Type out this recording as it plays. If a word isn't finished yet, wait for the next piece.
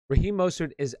Raheem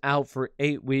Mostert is out for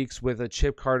 8 weeks with a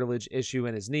chip cartilage issue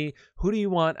in his knee. Who do you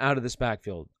want out of this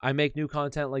backfield? I make new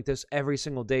content like this every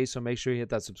single day, so make sure you hit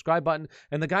that subscribe button.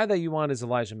 And the guy that you want is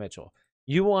Elijah Mitchell.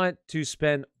 You want to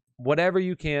spend whatever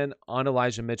you can on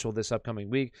Elijah Mitchell this upcoming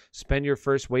week. Spend your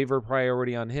first waiver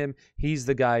priority on him. He's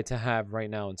the guy to have right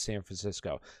now in San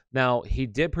Francisco. Now, he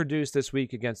did produce this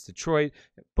week against Detroit,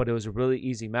 but it was a really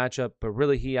easy matchup. But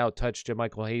really, he out-touched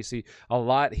JaMycal Hasty a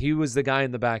lot. He was the guy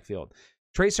in the backfield.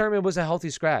 Trey Sermon was a healthy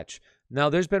scratch. Now,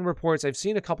 there's been reports. I've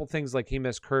seen a couple things like he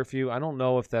missed curfew. I don't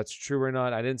know if that's true or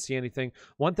not. I didn't see anything.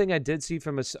 One thing I did see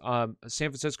from a San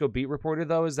Francisco beat reporter,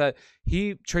 though, is that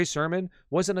Trey Sermon,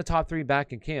 wasn't a top 3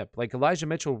 back in camp. Like, Elijah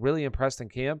Mitchell really impressed in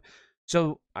camp.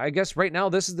 So I guess right now,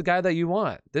 this is the guy that you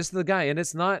want. This is the guy. And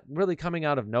it's not really coming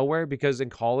out of nowhere, because in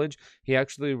college, he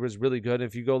actually was really good.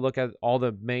 If you go look at all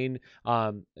the main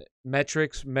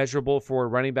metrics measurable for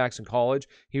running backs in college,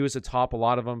 he was atop a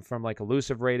lot of them, from like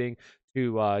elusive rating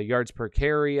to yards per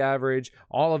carry average,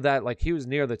 all of that. Like, he was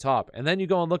near the top. And then you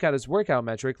go and look at his workout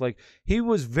metric, like, he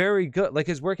was very good. Like,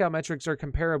 his workout metrics are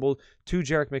comparable to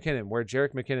Jerick McKinnon, where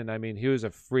Jerick McKinnon, I mean, he was a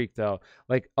freak, though,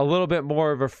 like a little bit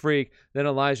more of a freak than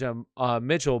Elijah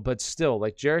Mitchell, but still,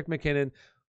 like, Jerick McKinnon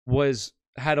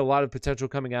had a lot of potential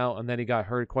coming out, and then he got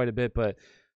hurt quite a bit. But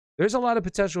there's a lot of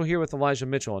potential here with Elijah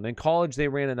Mitchell. And in college, they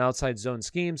ran an outside zone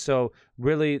scheme. So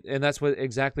really, and that's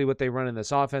exactly what they run in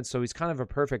this offense. So he's kind of a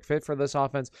perfect fit for this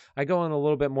offense. I go in a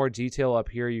little bit more detail up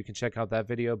here. You can check out that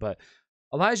video. But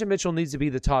Elijah Mitchell needs to be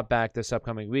the top back this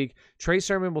upcoming week. Trey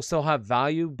Sermon will still have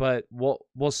value, but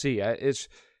we'll see. It's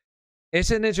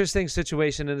an interesting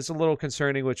situation, and it's a little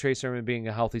concerning with Trey Sermon being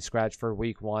a healthy scratch for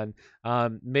week 1.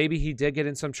 Maybe he did get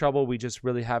in some trouble. We just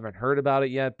really haven't heard about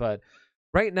it yet. But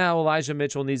right now, Elijah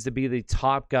Mitchell needs to be the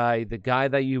top guy, the guy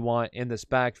that you want in this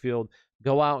backfield.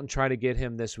 Go out and try to get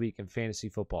him this week in fantasy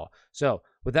football. So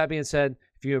with that being said,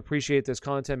 if you appreciate this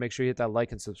content, make sure you hit that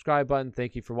like and subscribe button.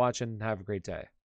 Thank you for watching, and have a great day.